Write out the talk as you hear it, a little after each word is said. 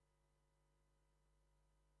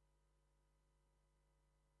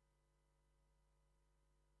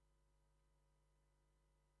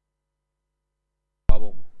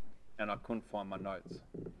and I couldn't find my notes.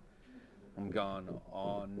 I'm going,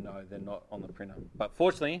 oh no, they're not on the printer. But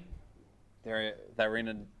fortunately, they're in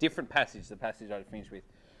a different passage, the passage I finished with.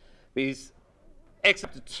 Because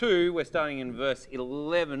Exodus 2, we're starting in verse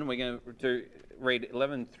 11. We're going to read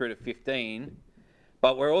 11 through to 15.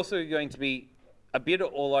 But we're also going to be a bit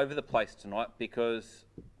all over the place tonight because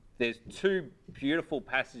there's two beautiful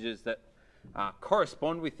passages that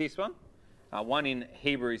correspond with this one. One in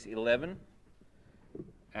Hebrews 11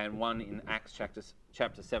 and one in Acts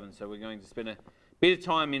chapter 7. So we're going to spend a bit of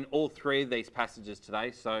time in all three of these passages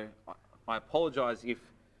today. So I apologise if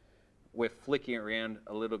we're flicking around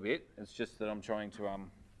a little bit. It's just that I'm trying to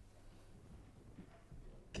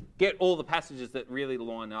get all the passages that really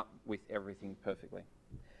line up with everything perfectly.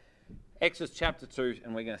 Exodus chapter 2,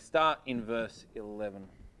 and we're going to start in verse 11.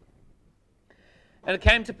 And it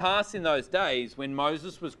came to pass in those days when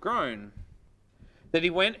Moses was grown, that he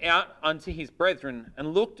went out unto his brethren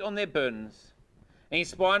and looked on their burdens, and he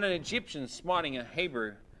spied an Egyptian smiting a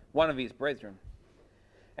Hebrew, one of his brethren.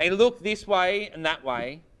 And he looked this way and that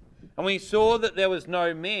way, and when he saw that there was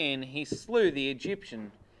no man, he slew the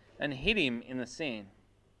Egyptian and hid him in the sand.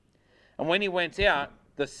 And when he went out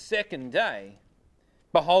the second day,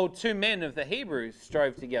 behold, 2 men of the Hebrews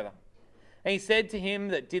strove together. And he said to him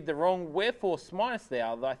that did the wrong, Wherefore smitest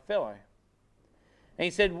thou thy fellow? And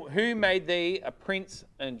he said, Who made thee a prince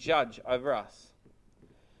and judge over us?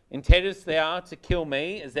 Intendest thou to kill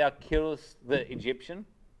me as thou killest the Egyptian?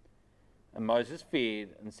 And Moses feared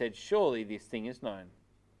and said, Surely this thing is known.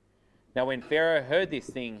 Now when Pharaoh heard this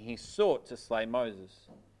thing, he sought to slay Moses.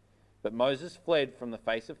 But Moses fled from the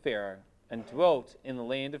face of Pharaoh and dwelt in the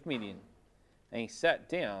land of Midian. And he sat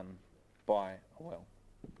down by a well.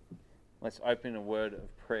 Let's open a word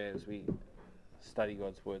of prayer as we study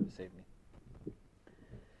God's word this evening.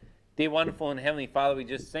 Dear wonderful and heavenly Father, we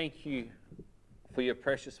just thank you for your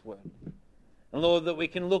precious word. And Lord, that we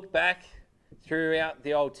can look back throughout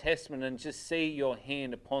the Old Testament and just see your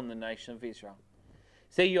hand upon the nation of Israel.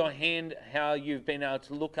 See your hand, how you've been able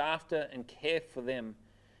to look after and care for them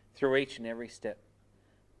through each and every step.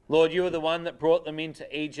 Lord, you are the one that brought them into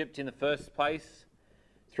Egypt in the first place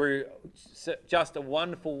through just a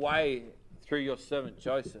wonderful way through your servant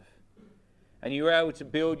Joseph. And you were able to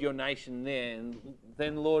build your nation there. And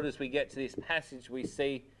then, Lord, as we get to this passage, we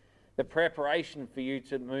see the preparation for you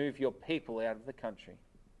to move your people out of the country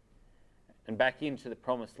and back into the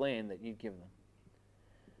promised land that you'd given them.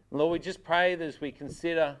 Lord, we just pray that as we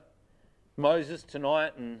consider Moses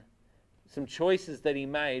tonight and some choices that he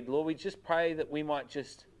made, Lord, we just pray that we might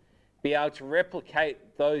just be able to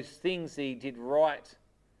replicate those things that he did right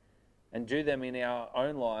and do them in our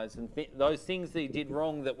own lives, and those things that he did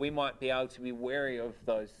wrong, that we might be able to be wary of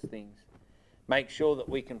those things. Make sure that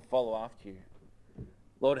we can follow after you.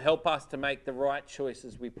 Lord, help us to make the right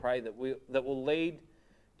choices, we pray, that will lead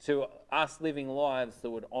to us living lives that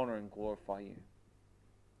would honour and glorify you.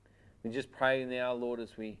 We just pray now, Lord,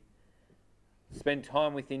 as we spend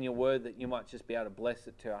time within your word, that you might just be able to bless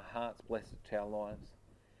it to our hearts, bless it to our lives.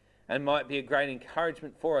 And might be a great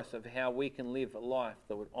encouragement for us of how we can live a life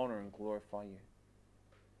that would honour and glorify you.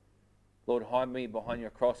 Lord, hide me behind your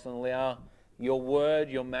cross and allow your word,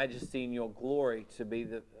 your majesty and your glory to be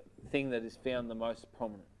the thing that is found the most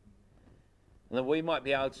prominent. And that we might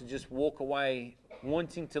be able to just walk away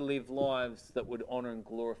wanting to live lives that would honour and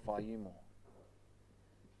glorify you more.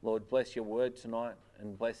 Lord, bless your word tonight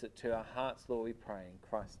and bless it to our hearts, Lord, we pray. In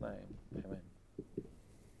Christ's name, amen.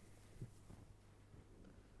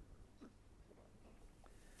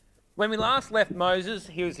 When we last left Moses,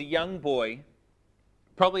 he was a young boy,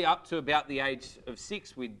 probably up to about the age of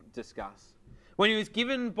 6, we'd discuss, when he was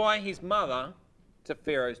given by his mother to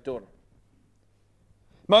Pharaoh's daughter.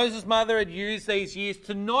 Moses' mother had used these years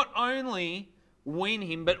to not only wean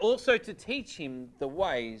him, but also to teach him the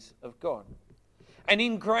ways of God, and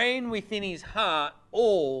ingrain within his heart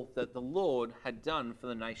all that the Lord had done for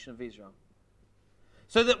the nation of Israel.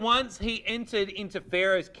 So that once he entered into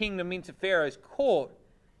Pharaoh's kingdom, into Pharaoh's court,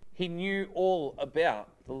 he knew all about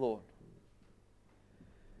the Lord.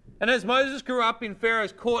 And as Moses grew up in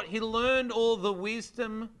Pharaoh's court, he learned all the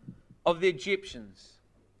wisdom of the Egyptians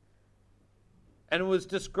and was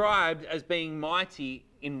described as being mighty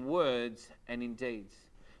in words and in deeds.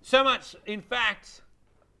 So much, in fact,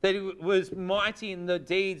 that he was mighty in the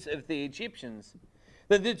deeds of the Egyptians,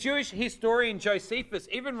 that the Jewish historian Josephus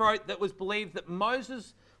even wrote that it was believed that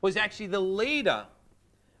Moses was actually the leader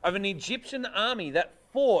of an Egyptian army that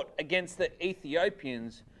fought against the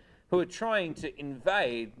Ethiopians who were trying to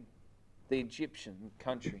invade the Egyptian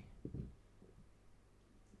country.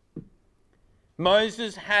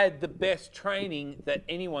 Moses had the best training that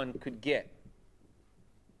anyone could get.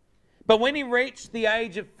 But when he reached the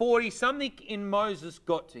age of 40, something in Moses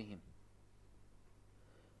got to him.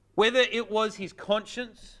 Whether it was his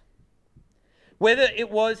conscience, whether it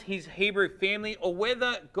was his Hebrew family, or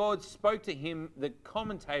whether God spoke to him, the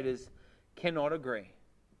commentators cannot agree.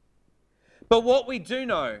 But what we do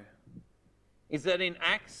know is that in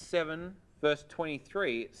Acts 7, verse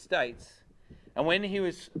 23, it states, "And when he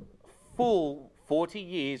was full 40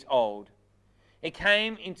 years old, it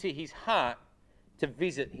came into his heart to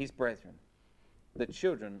visit his brethren, the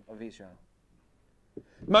children of Israel."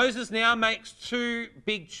 Moses now makes two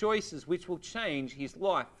big choices which will change his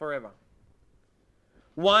life forever.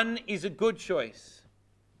 One is a good choice,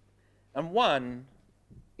 and one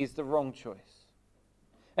is the wrong choice.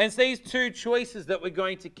 And it's these two choices that we're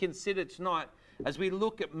going to consider tonight as we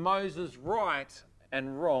look at Moses' right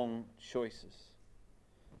and wrong choices.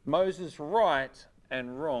 Moses' right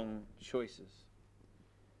and wrong choices.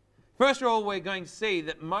 First of all, we're going to see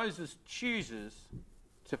that Moses chooses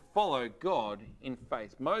to follow God in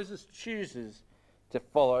faith. Moses chooses to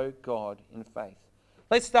follow God in faith.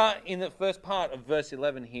 Let's start in the first part of verse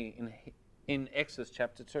 11 here in Exodus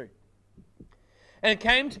chapter 2. "And it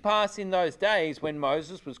came to pass in those days when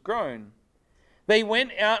Moses was grown, they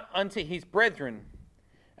went out unto his brethren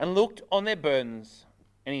and looked on their burdens,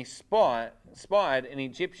 and he spied an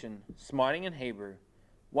Egyptian smiting an Hebrew,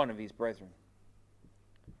 one of his brethren."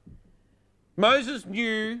 Moses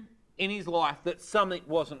knew in his life that something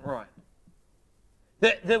wasn't right.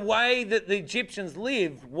 That the way that the Egyptians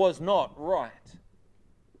lived was not right.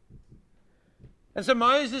 And so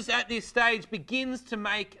Moses at this stage begins to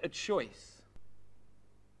make a choice.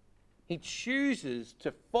 He chooses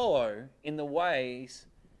to follow in the ways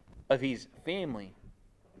of his family,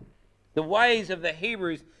 the ways of the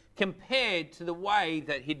Hebrews compared to the way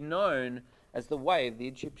that he'd known as the way of the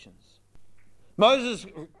Egyptians. Moses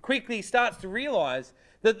quickly starts to realize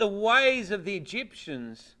that the ways of the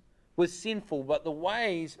Egyptians was sinful, but the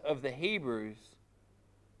ways of the Hebrews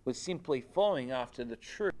was simply following after the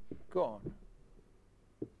true God.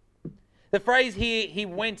 The phrase here, "he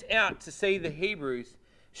went out to see the Hebrews,"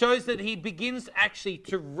 shows that he begins actually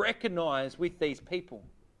to recognize with these people.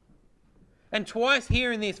 And twice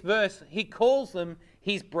here in this verse, he calls them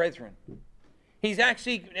his brethren. He's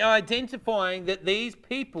actually identifying that these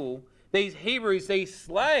people, these Hebrews, these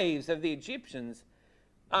slaves of the Egyptians,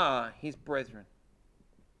 are his brethren.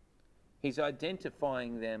 He's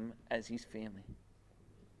identifying them as his family.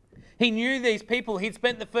 He knew these people. He'd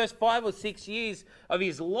spent the first 5 or 6 years of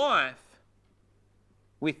his life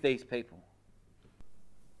with these people.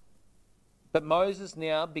 But Moses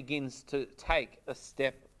now begins to take a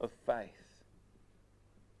step of faith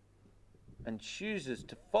and chooses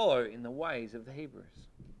to follow in the ways of the Hebrews.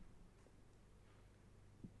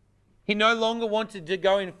 He no longer wanted to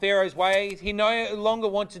go in Pharaoh's ways. He no longer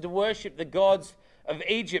wanted to worship the gods of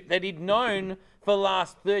Egypt that he'd known for the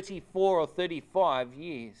last 34 or 35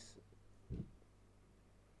 years.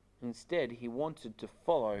 Instead, he wanted to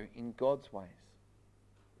follow in God's ways.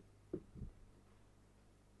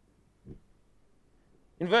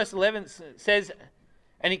 In verse 11 it says,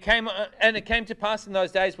 and it came to pass in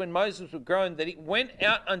those days when Moses was grown that he went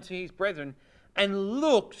out unto his brethren and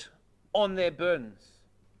looked on their burdens.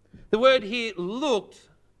 The word here,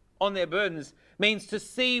 looked on their burdens, means to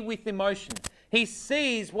see with emotion. He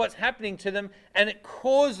sees what's happening to them and it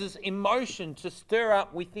causes emotion to stir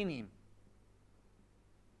up within him.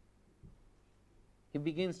 He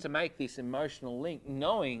begins to make this emotional link,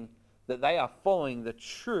 knowing that they are following the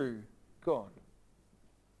true God.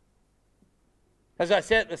 As I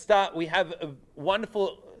said at the start, we have a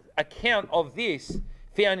wonderful account of this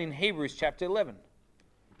found in Hebrews chapter 11.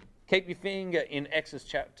 Keep your finger in Exodus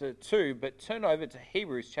chapter 2, but turn over to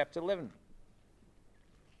Hebrews chapter 11.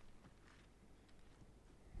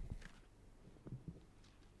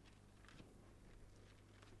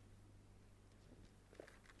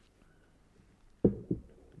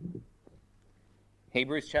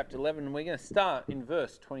 Hebrews chapter 11, and we're going to start in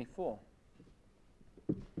verse 24.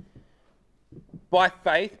 By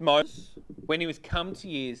faith, Moses, when he was come to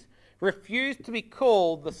years, refused to be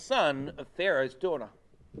called the son of Pharaoh's daughter,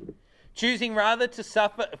 choosing rather to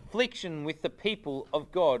suffer affliction with the people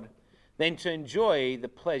of God than to enjoy the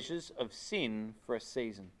pleasures of sin for a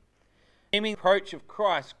season, esteeming the approach of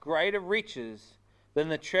Christ greater riches than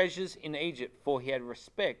the treasures in Egypt, for he had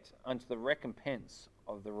respect unto the recompense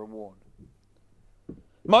of the reward.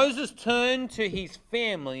 Moses turned to his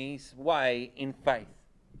family's way in faith.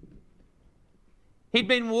 He'd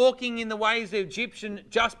been walking in the ways of the Egyptian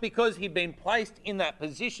just because he'd been placed in that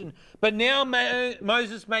position. But now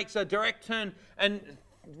Moses makes a direct turn and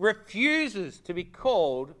refuses to be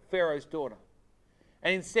called Pharaoh's daughter.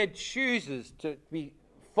 and instead chooses to be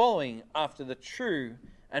following after the true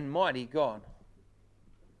and mighty God.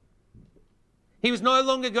 He was no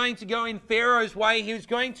longer going to go in Pharaoh's way. He was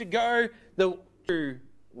going to go the true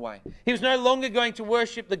way. He was no longer going to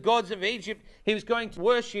worship the gods of Egypt. He was going to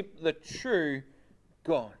worship the true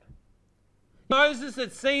God. Moses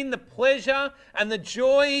had seen the pleasure and the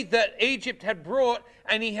joy that Egypt had brought,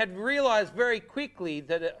 and he had realized very quickly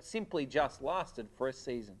that it simply just lasted for a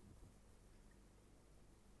season.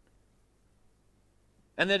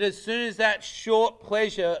 And that as soon as that short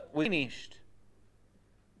pleasure was finished,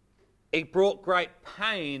 it brought great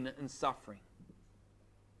pain and suffering.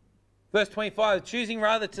 Verse 25, choosing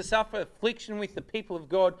rather to suffer affliction with the people of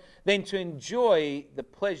God than to enjoy the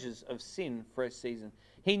pleasures of sin for a season.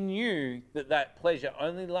 He knew that that pleasure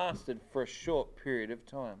only lasted for a short period of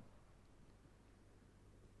time.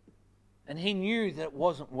 And he knew that it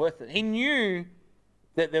wasn't worth it. He knew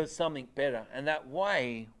that there was something better, and that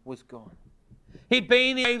way was gone. He'd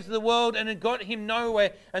been in the waves of the world and it got him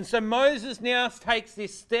nowhere. And so Moses now takes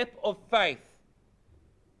this step of faith.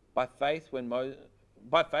 By faith,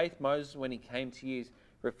 Moses, when he came to years,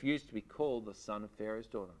 refused to be called the son of Pharaoh's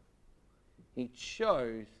daughter. He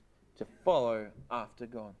chose to follow after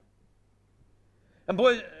God. And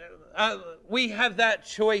boys, we have that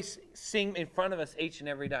choice sing in front of us each and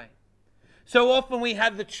every day. So often we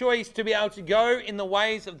have the choice to be able to go in the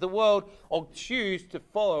ways of the world or choose to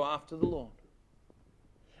follow after the Lord.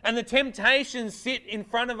 And the temptations sit in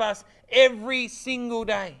front of us every single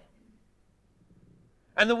day.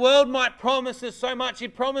 And the world might promise us so much.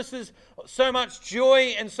 It promises so much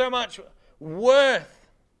joy and so much worth,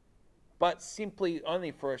 but simply only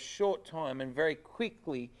for a short time and very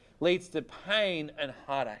quickly leads to pain and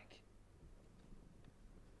heartache.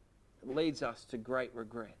 It leads us to great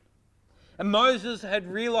regret. And Moses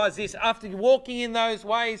had realized this. After walking in those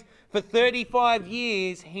ways for 35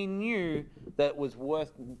 years, he knew that it was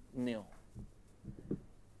worth nil.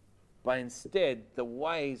 But instead, the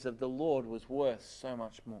ways of the Lord was worth so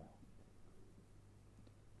much more.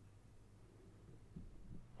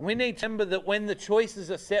 We need to remember that when the choices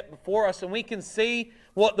are set before us and we can see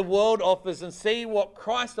what the world offers and see what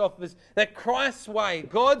Christ offers, that Christ's way,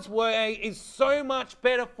 God's way, is so much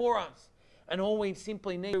better for us. And all we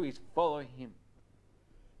simply need to do is follow him.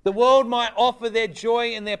 The world might offer their joy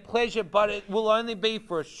and their pleasure, but it will only be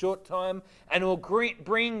for a short time and it will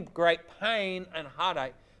bring great pain and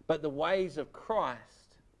heartache. But the ways of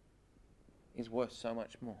Christ is worth so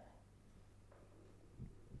much more.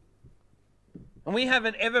 And we have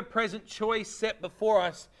an ever-present choice set before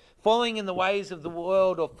us, following in the ways of the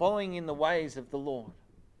world or following in the ways of the Lord.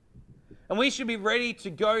 And we should be ready to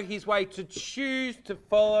go his way, to choose to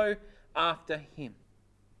follow after him.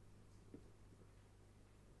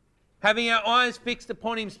 Having our eyes fixed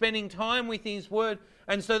upon him, spending time with his word,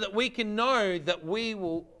 and so that we can know that we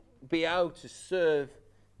will be able to serve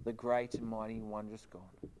the great and mighty and wondrous God.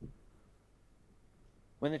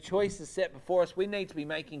 When the choice is set before us, we need to be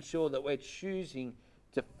making sure that we're choosing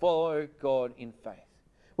to follow God in faith.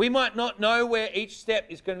 We might not know where each step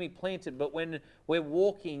is going to be planted, but when we're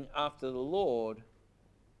walking after the Lord,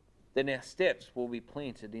 then our steps will be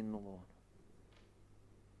planted in the Lord.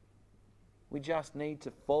 We just need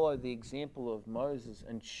to follow the example of Moses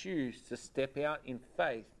and choose to step out in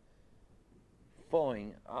faith,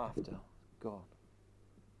 following after God.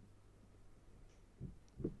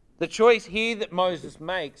 The choice here that Moses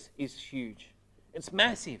makes is huge. It's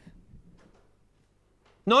massive.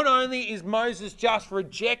 Not only is Moses just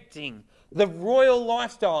rejecting the royal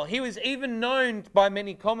lifestyle, he was even known by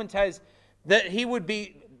many commentators that he would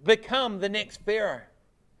become the next Pharaoh.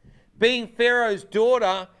 Being Pharaoh's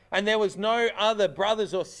daughter, and there was no other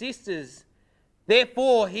brothers or sisters,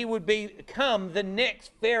 therefore he would become the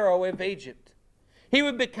next Pharaoh of Egypt. He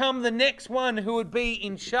would become the next one who would be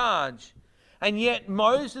in charge. And yet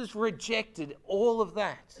Moses rejected all of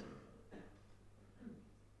that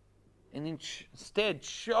and instead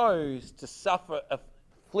chose to suffer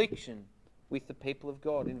affliction with the people of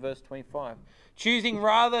God in verse 25. Choosing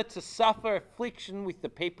rather to suffer affliction with the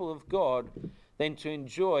people of God than to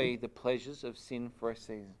enjoy the pleasures of sin for a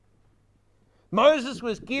season. Moses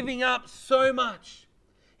was giving up so much.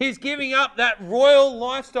 He's giving up that royal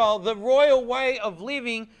lifestyle, the royal way of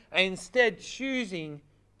living, and instead choosing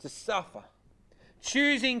to suffer.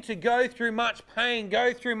 Choosing to go through much pain,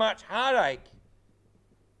 go through much heartache.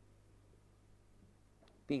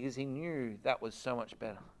 Because he knew that was so much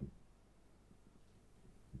better.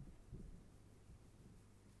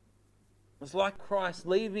 It's like Christ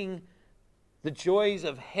leaving the joys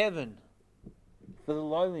of heaven for the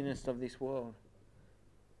lowliness of this world.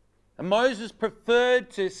 And Moses preferred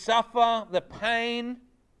to suffer the pain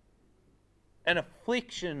and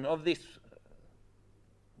affliction of this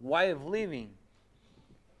way of living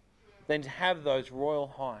than to have those royal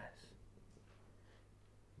highs.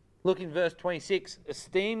 Look in verse 26,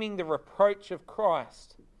 esteeming the reproach of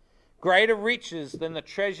Christ greater riches than the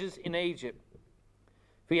treasures in Egypt,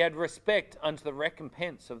 for he had respect unto the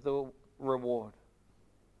recompense of the reward.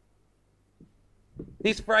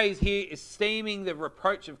 This phrase here, esteeming the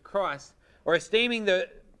reproach of Christ, or esteeming the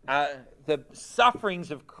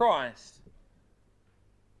sufferings of Christ,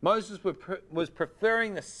 Moses was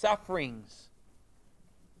preferring the sufferings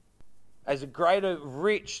as a greater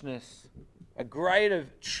richness, a greater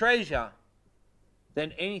treasure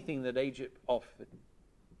than anything that Egypt offered.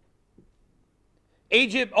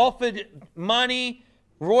 Egypt offered money,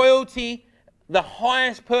 royalty, the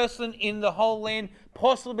highest person in the whole land,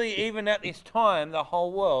 possibly even at this time, the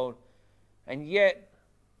whole world. And yet,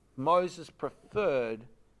 Moses preferred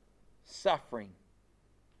suffering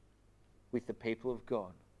with the people of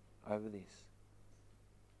God over this.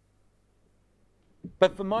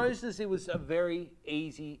 But for Moses, it was a very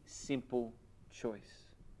easy, simple choice.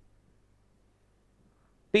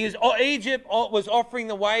 Because Egypt was offering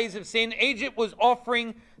the ways of sin. Egypt was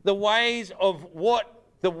offering the ways of what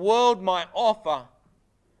the world might offer.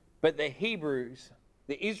 But the Hebrews,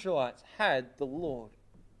 the Israelites, had the Lord.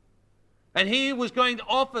 And he was going to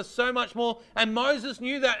offer so much more. And Moses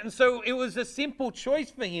knew that. And so it was a simple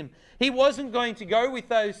choice for him. He wasn't going to go with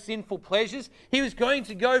those sinful pleasures. He was going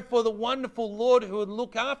to go for the wonderful Lord who would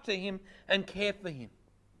look after him and care for him.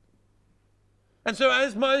 And so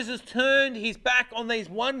as Moses turned his back on these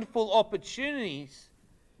wonderful opportunities,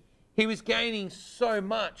 he was gaining so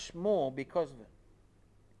much more because of it.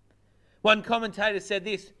 One commentator said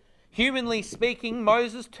this, humanly speaking,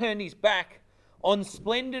 Moses turned his back on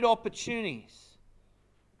splendid opportunities,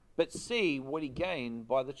 but see what he gained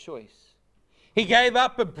by the choice. He gave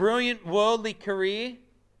up a brilliant worldly career,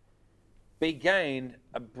 but he gained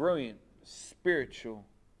a brilliant spiritual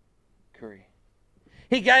career.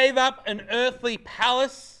 He gave up an earthly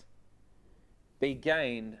palace, but he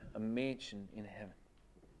gained a mansion in heaven.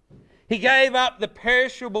 He gave up the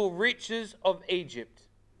perishable riches of Egypt,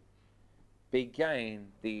 but he gained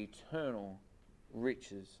the eternal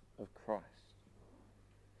riches of Christ.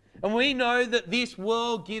 And we know that this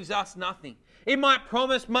world gives us nothing. It might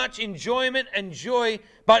promise much enjoyment and joy,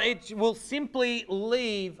 but it will simply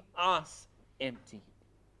leave us empty.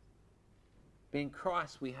 But in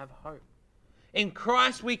Christ we have hope. In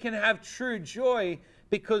Christ we can have true joy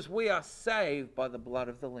because we are saved by the blood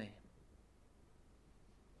of the Lamb.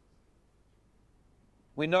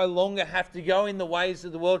 We no longer have to go in the ways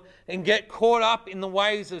of the world and get caught up in the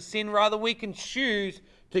ways of sin. Rather, we can choose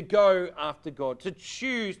to go after God, to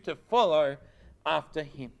choose to follow after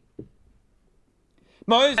Him.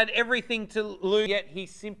 Moses had everything to lose, yet he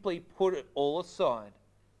simply put it all aside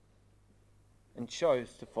and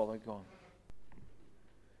chose to follow God.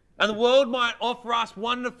 And the world might offer us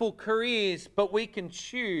wonderful careers, but we can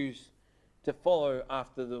choose to follow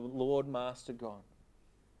after the Lord Master God.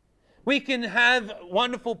 We can have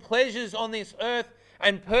wonderful pleasures on this earth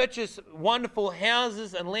and purchase wonderful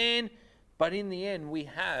houses and land, but in the end we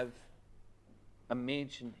have a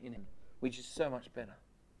mansion in Him, which is so much better.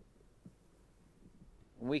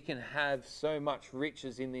 We can have so much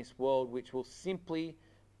riches in this world which will simply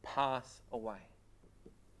pass away.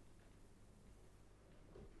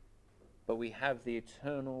 But we have the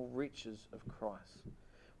eternal riches of Christ,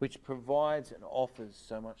 which provides and offers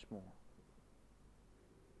so much more.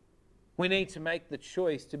 We need to make the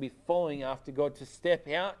choice to be following after God, to step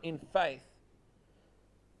out in faith,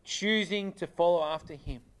 choosing to follow after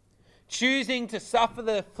Him, choosing to suffer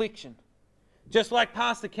the affliction. Just like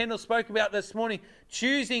Pastor Kendall spoke about this morning,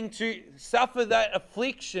 choosing to suffer that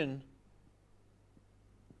affliction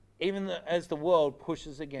even as the world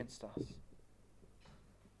pushes against us.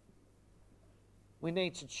 We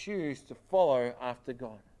need to choose to follow after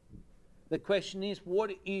God. The question is,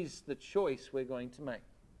 what is the choice we're going to make?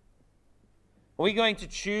 Are we going to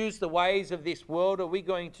choose the ways of this world, or are we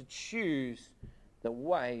going to choose the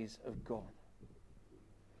ways of God?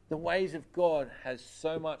 The ways of God has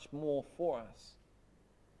so much more for us.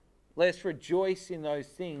 Let's rejoice in those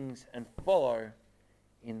things and follow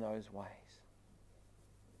in those ways.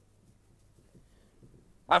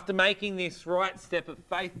 After making this right step of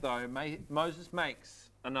faith, though, Moses makes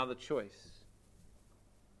another choice.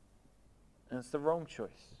 And it's the wrong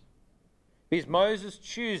choice. Because Moses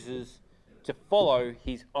chooses to follow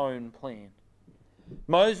his own plan.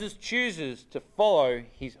 Moses chooses to follow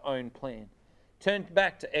his own plan. Turn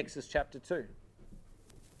back to Exodus chapter 2.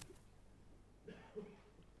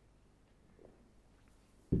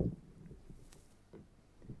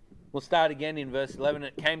 We'll start again in verse 11.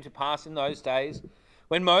 It came to pass in those days,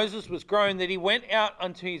 when Moses was grown, that he went out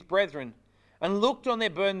unto his brethren, and looked on their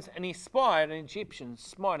burdens, and he spied an Egyptian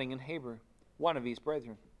smiting an Hebrew, one of his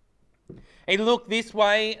brethren. He looked this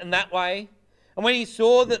way and that way, and when he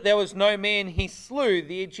saw that there was no man, he slew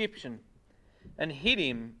the Egyptian, and hid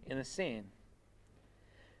him in the sand.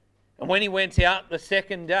 And when he went out the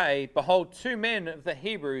second day, behold, 2 men of the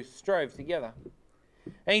Hebrews strove together.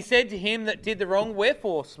 And he said to him that did the wrong,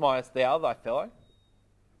 Wherefore smitest thou thy fellow?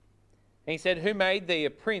 And he said, Who made thee a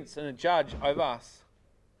prince and a judge over us?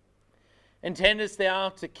 Intendest thou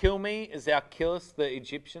to kill me as thou killest the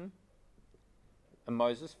Egyptian? And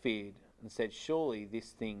Moses feared and said, Surely this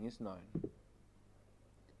thing is known.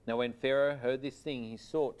 Now when Pharaoh heard this thing, he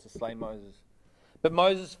sought to slay Moses. But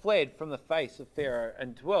Moses fled from the face of Pharaoh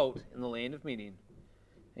and dwelt in the land of Midian.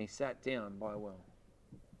 And he sat down by a well.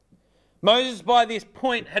 Moses, by this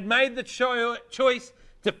point, had made the choice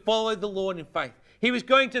to follow the Lord in faith. He was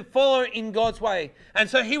going to follow in God's way. And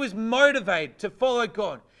so he was motivated to follow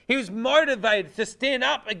God. He was motivated to stand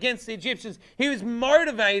up against the Egyptians. He was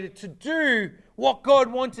motivated to do what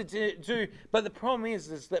God wanted to do. But the problem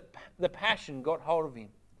is that the passion got hold of him.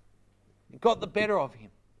 It got the better of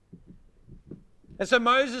him. And so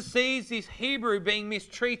Moses sees this Hebrew being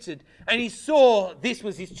mistreated, and he saw this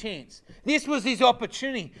was his chance. This was his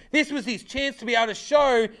opportunity. This was his chance to be able to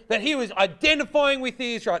show that he was identifying with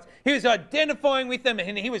the Israelites. He was identifying with them,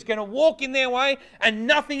 and he was going to walk in their way, and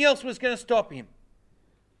nothing else was going to stop him.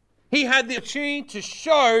 He had the opportunity to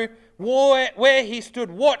show where he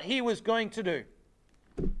stood, what he was going to do.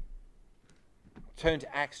 Turn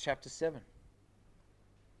to Acts chapter 7.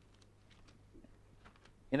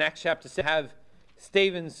 In Acts chapter 7, we have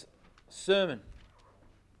Stephen's sermon.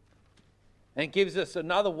 And it gives us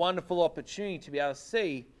another wonderful opportunity to be able to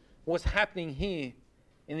see what's happening here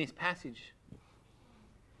in this passage.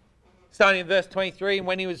 Starting in verse 23, and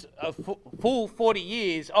when he was a full 40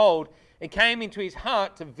 years old, it came into his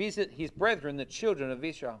heart to visit his brethren, the children of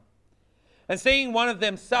Israel. And seeing one of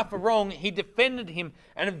them suffer wrong, he defended him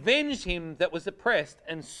and avenged him that was oppressed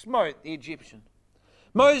and smote the Egyptian.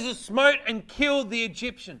 Moses smote and killed the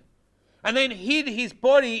Egyptian, and then hid his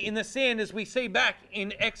body in the sand, as we see back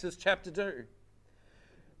in Exodus chapter 2.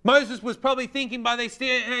 Moses was probably thinking by this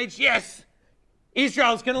stage, yes,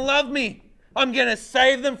 Israel's going to love me. I'm going to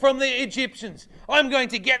save them from the Egyptians. I'm going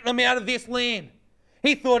to get them out of this land.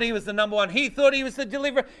 He thought he was the number one. He thought he was the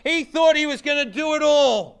deliverer. He thought he was going to do it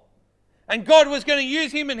all. And God was going to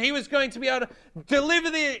use him, and he was going to be able to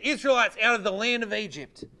deliver the Israelites out of the land of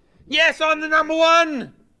Egypt. Yes, I'm the number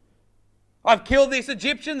one. I've killed this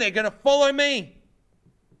Egyptian. They're going to follow me.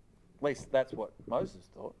 At least that's what Moses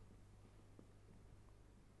thought.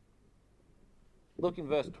 Look in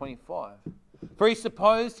verse 25. For he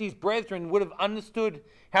supposed his brethren would have understood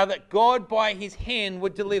how that God by his hand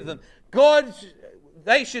would deliver them.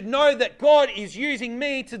 They should know that God is using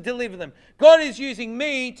me to deliver them. God is using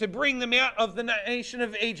me to bring them out of the nation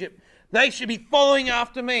of Egypt. They should be following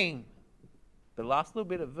after me. The last little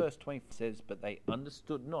bit of verse 20 says, but they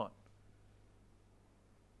understood not.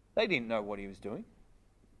 They didn't know what he was doing.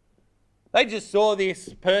 They just saw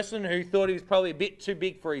this person who thought he was probably a bit too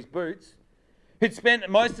big for his boots, who'd spent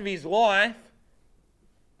most of his life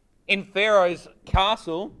in Pharaoh's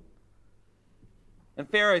castle and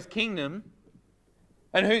Pharaoh's kingdom,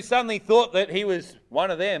 and who suddenly thought that he was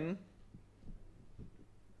one of them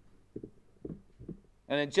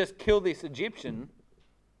and had just killed this Egyptian,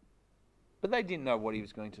 but they didn't know what he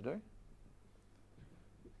was going to do.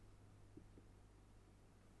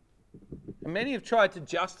 And many have tried to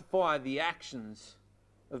justify the actions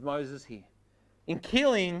of Moses here in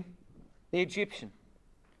killing the Egyptian.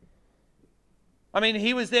 I mean,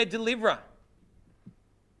 he was their deliverer,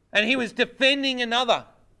 and he was defending another.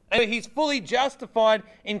 And he's fully justified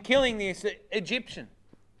in killing this Egyptian.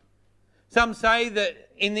 Some say that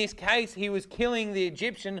in this case he was killing the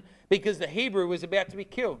Egyptian because the Hebrew was about to be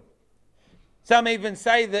killed. Some even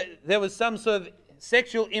say that there was some sort of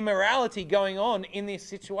sexual immorality going on in this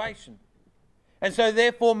situation. And so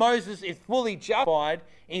therefore Moses is fully justified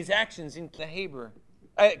in his actions in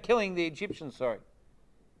killing the Egyptian.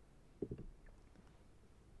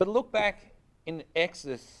 But look back in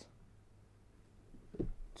Exodus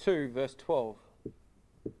 2 verse 12.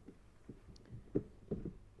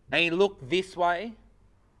 And he looked this way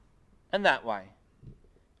and that way.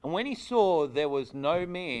 And when he saw there was no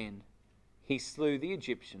man, he slew the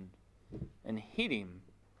Egyptian and hid him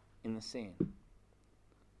in the sand.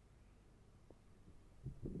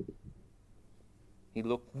 He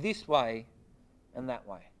looked this way and that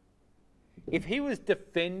way. If he was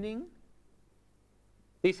defending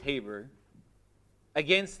this Hebrew,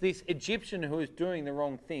 against this Egyptian who was doing the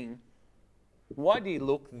wrong thing, why do you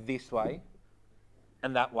look this way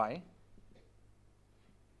and that way?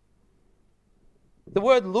 The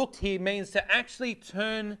word looked here means to actually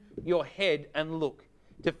turn your head and look.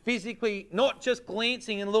 To physically, not just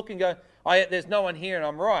glancing and look and go, oh yeah, there's no one here and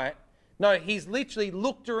I'm right. No, he's literally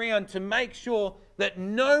looked around to make sure that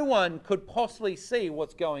no one could possibly see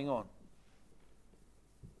what's going on.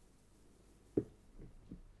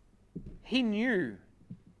 He knew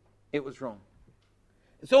it was wrong.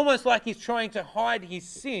 It's almost like he's trying to hide his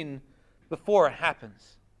sin before it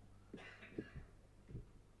happens.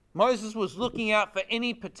 Moses was looking out for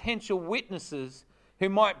any potential witnesses who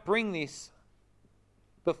might bring this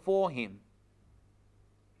before him.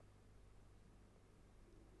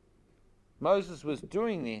 Moses was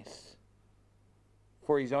doing this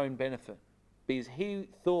for his own benefit because he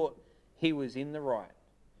thought he was in the right.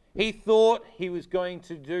 He thought he was going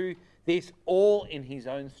to do this all in his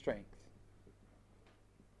own strength.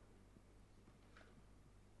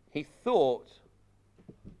 He thought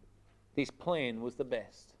this plan was the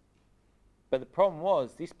best. But the problem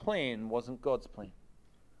was, this plan wasn't God's plan.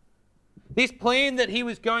 This plan that he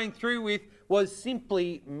was going through with was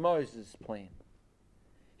simply Moses' plan.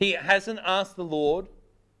 He hasn't asked the Lord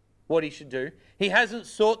what he should do. He hasn't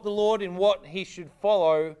sought the Lord in what he should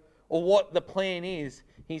follow or what the plan is.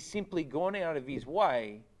 He's simply gone out of his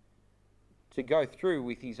way to go through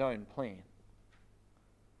with his own plan.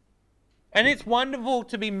 And it's wonderful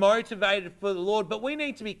to be motivated for the Lord, but we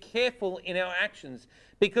need to be careful in our actions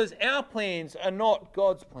because our plans are not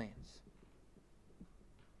God's plans.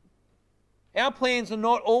 Our plans are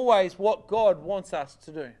not always what God wants us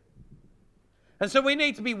to do. And so we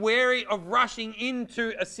need to be wary of rushing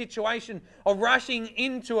into a situation, of rushing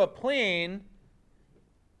into a plan,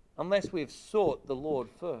 unless we've sought the Lord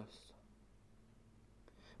first.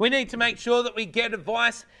 We need to make sure that we get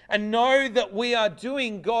advice and know that we are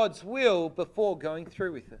doing God's will before going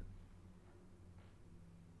through with it.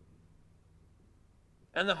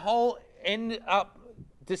 And the whole end up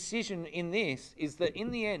decision in this is that in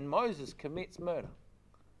the end, Moses commits murder.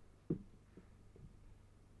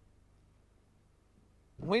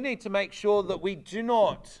 We need to make sure that we do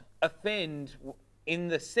not offend in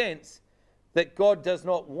the sense that God does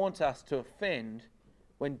not want us to offend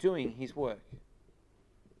when doing his work.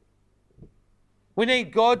 We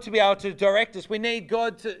need God to be able to direct us. We need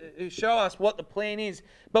God to show us what the plan is.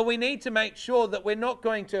 But we need to make sure that we're not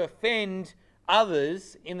going to offend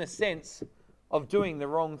others in the sense of doing the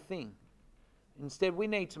wrong thing. Instead, we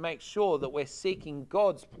need to make sure that we're seeking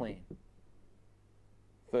God's plan,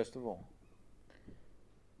 first of all.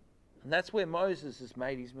 And that's where Moses has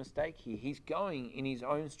made his mistake here. He's going in his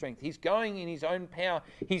own strength. He's going in his own power.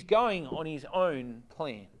 He's going on his own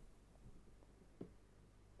plan.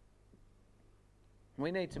 We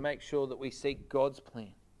need to make sure that we seek God's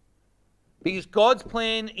plan. Because God's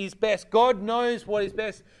plan is best. God knows what is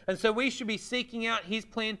best. And so we should be seeking out his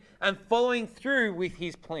plan and following through with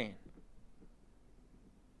his plan.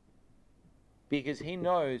 Because he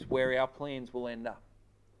knows where our plans will end up.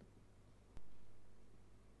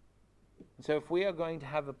 And so if we are going to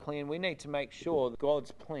have a plan, we need to make sure that God's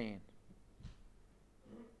plan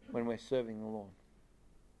when we're serving the Lord.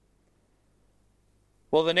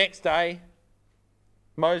 Well, the next day,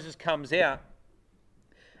 Moses comes out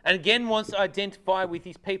and again wants to identify with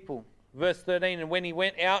his people. Verse 13, and when he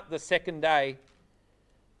went out the second day,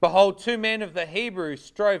 behold, 2 men of the Hebrews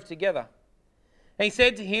strove together. And he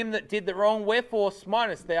said to him that did the wrong, wherefore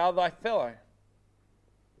smitest thou thy fellow?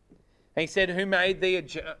 And he said, who made thee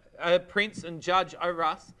a prince and judge over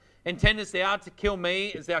us? Intendest thou to kill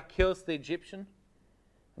me as thou killest the Egyptian?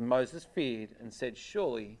 And Moses feared and said,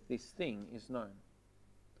 surely this thing is known.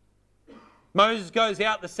 Moses goes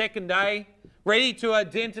out the second day, ready to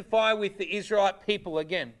identify with the Israelite people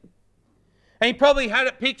again. And he probably had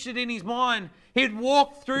it pictured in his mind. He'd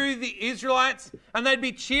walk through the Israelites and they'd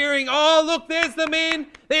be cheering, oh, look, there's the man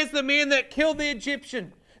that killed the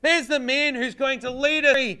Egyptian. There's the man who's going to lead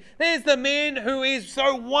us. There's the man who is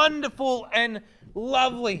so wonderful and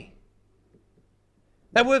lovely.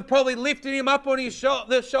 They would have probably lifted him up on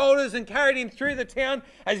the shoulders and carried him through the town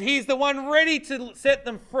as he's the one ready to set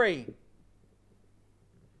them free.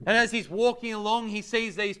 And as he's walking along, he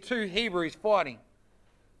sees these 2 Hebrews fighting.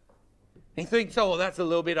 He thinks, oh, well, that's a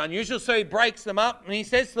little bit unusual. So he breaks them up and he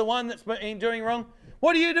says to the one that's been doing wrong,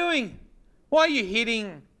 what are you doing? Why are you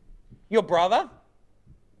hitting your brother?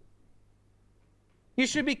 You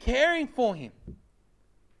should be caring for him.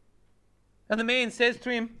 And the man says to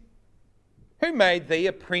him, who made thee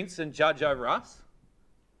a prince and judge over us?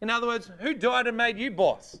 In other words, who died and made you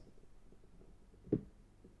boss?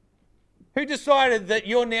 Who decided that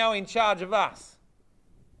you're now in charge of us?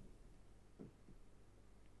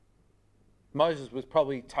 Moses was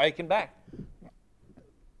probably taken back.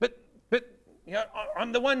 But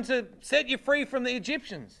I'm the one to set you free from the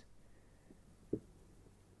Egyptians.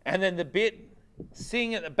 And then the bit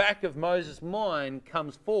sitting at the back of Moses' mind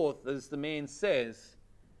comes forth as the man says,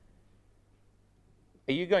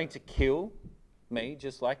 are you going to kill me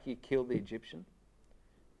just like you killed the Egyptian?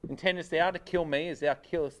 Intendest thou to kill me as thou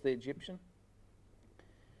killest the Egyptian?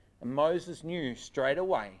 And Moses knew straight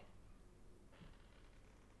away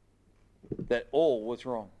that all was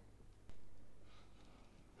wrong.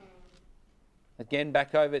 Again,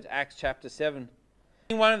 back over to Acts chapter 7.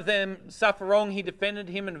 One of them suffer wrong, he defended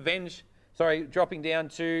him and avenged. Dropping down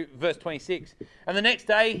to verse 26. And the next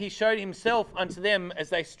day he showed himself unto them as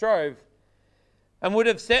they strove, and would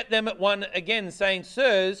have set them at one again, saying,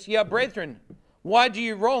 Sirs, ye are brethren, why do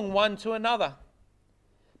you wrong one to another?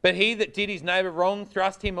 But he that did his neighbour wrong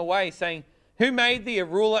thrust him away, saying, Who made thee a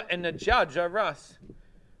ruler and a judge over us?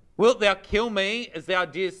 Wilt thou kill me as thou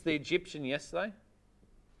didst the Egyptian yesterday?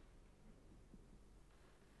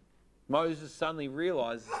 Moses suddenly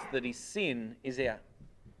realizes that his sin is out.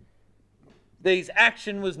 That his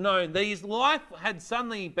action was known. That his life had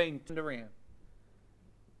suddenly been turned around.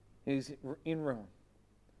 He was in ruin.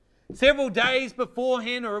 Several days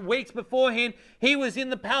beforehand or weeks beforehand, he was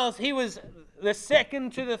in the palace. He was the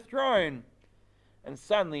second to the throne. And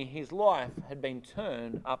suddenly his life had been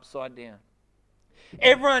turned upside down.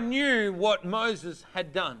 Everyone knew what Moses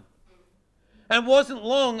had done. And it wasn't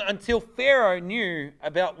long until Pharaoh knew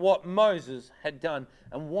about what Moses had done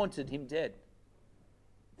and wanted him dead.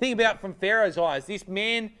 Think about from Pharaoh's eyes, this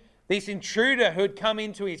man, this intruder who had come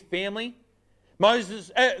into his family,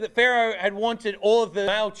 Pharaoh had wanted all of the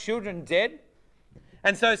male children dead.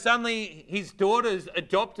 And so suddenly his daughters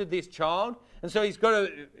adopted this child. And so he's got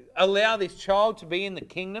to allow this child to be in the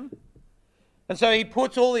kingdom. And so he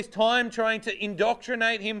puts all his time trying to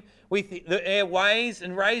indoctrinate him with their ways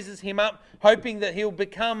and raises him up, hoping that he'll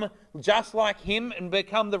become just like him and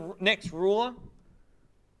become the next ruler.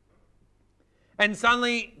 And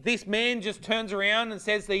suddenly this man just turns around and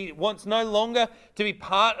says that he wants no longer to be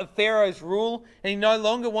part of Pharaoh's rule, and he no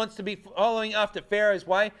longer wants to be following after Pharaoh's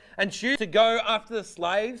way and choose to go after the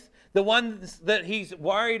slaves. The ones that he's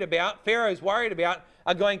worried about, Pharaoh's worried about,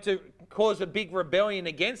 are going to cause a big rebellion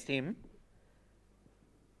against him.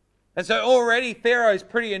 And so already Pharaoh's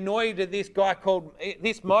pretty annoyed at this guy called,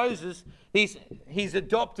 this Moses, his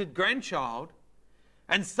adopted grandchild.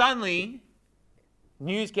 And suddenly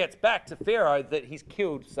news gets back to Pharaoh that he's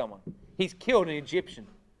killed someone. He's killed an Egyptian.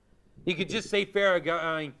 You could just see Pharaoh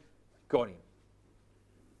going, got him.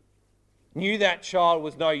 Knew that child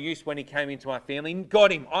was no use when he came into my family.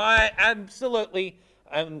 Got him. I absolutely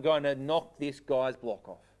am going to knock this guy's block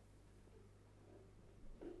off.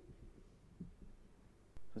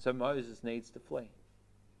 And so Moses needs to flee.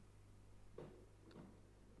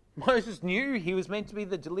 Moses knew he was meant to be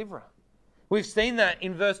the deliverer. We've seen that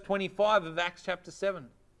in verse 25 of Acts chapter 7.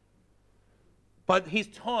 But his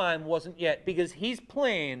time wasn't yet, because his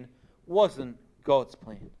plan wasn't God's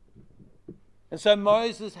plan. And so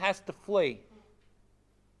Moses has to flee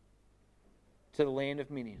to the land of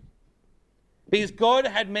Midian. Because God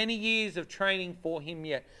had many years of training for him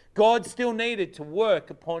yet. God still needed to work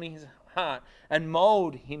upon his heart and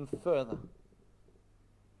mold him further.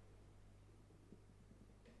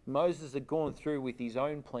 Moses had gone through with his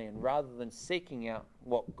own plan rather than seeking out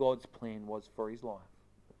what God's plan was for his life.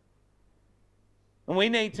 And we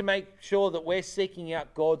need to make sure that we're seeking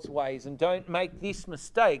out God's ways and don't make this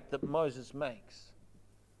mistake that Moses makes.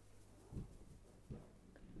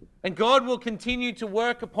 And God will continue to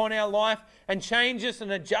work upon our life and change us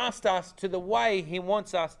and adjust us to the way He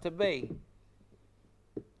wants us to be.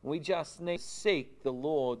 We just need to seek the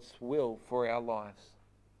Lord's will for our lives.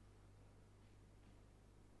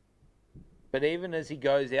 But even as he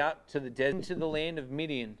goes out to the desert, to the land of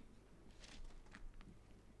Midian,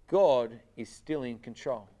 God is still in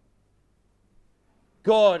control.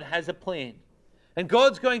 God has a plan. And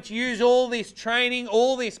God's going to use all this training,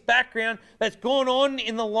 all this background that's gone on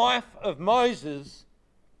in the life of Moses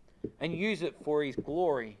and use it for His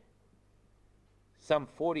glory some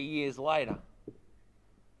 40 years later.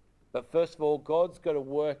 But first of all, God's got to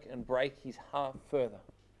work and break his heart further.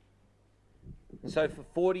 And so for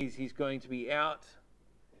 40 years, he's going to be out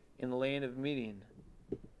in the land of Midian,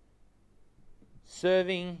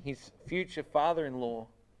 serving his future father-in-law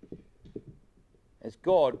as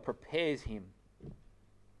God prepares him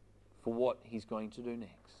for what he's going to do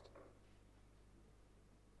next.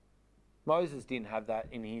 Moses didn't have that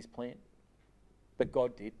in his plan, but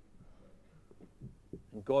God did.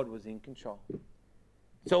 and God was in control.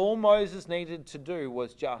 So all Moses needed to do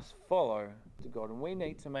was just follow to God. And we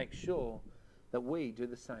need to make sure that we do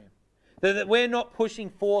the same. That we're not pushing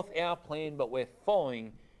forth our plan, but we're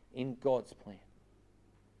following in God's plan.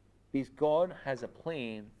 Because God has a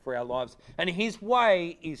plan for our lives. And His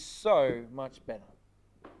way is so much better.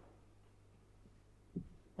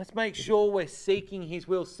 Let's make sure we're seeking His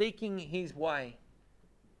will, seeking His way.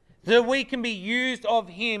 So that we can be used of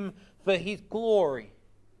Him for His glory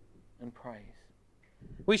and praise.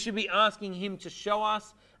 We should be asking Him to show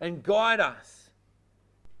us and guide us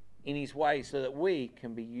in His way so that we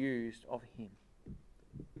can be used of Him.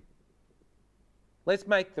 Let's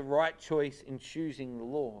make the right choice in choosing the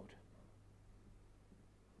Lord.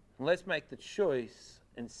 And let's make the choice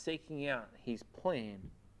in seeking out His plan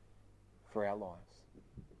for our lives.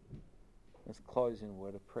 Let's close in a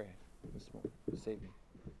word of prayer this evening.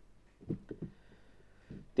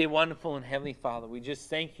 Dear wonderful and heavenly Father, we just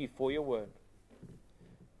thank You for Your word.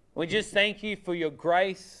 We just thank You for Your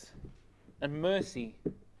grace and mercy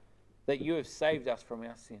that You have saved us from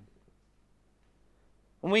our sin.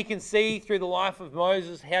 And we can see through the life of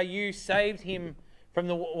Moses how You saved him from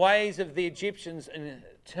the ways of the Egyptians and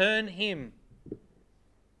turned him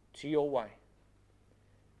to Your way.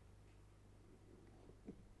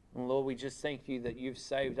 And Lord, we just thank You that You've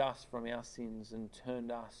saved us from our sins and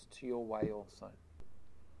turned us to Your way also.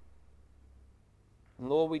 And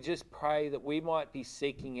Lord, we just pray that we might be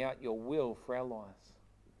seeking out Your will for our lives.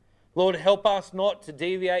 Lord, help us not to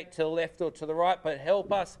deviate to the left or to the right, but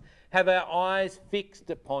help us have our eyes fixed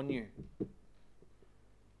upon You.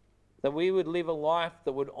 That we would live a life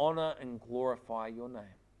that would honour and glorify Your name.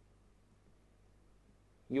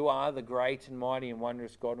 You are the great and mighty and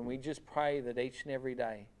wondrous God, and we just pray that each and every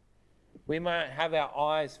day we might have our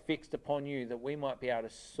eyes fixed upon You, that we might be able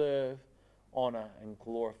to serve, honour and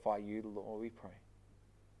glorify You, Lord, we pray.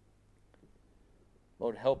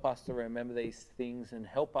 Lord, help us to remember these things and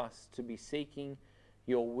help us to be seeking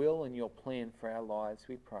Your will and Your plan for our lives,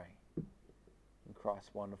 we pray. In Christ's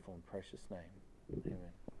wonderful and precious name, amen.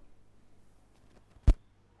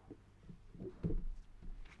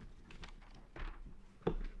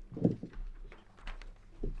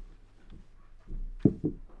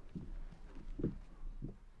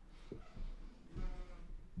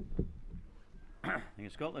 Thank you,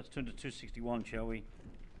 Scott. Let's turn to 261, shall we?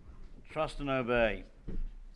 Trust and obey.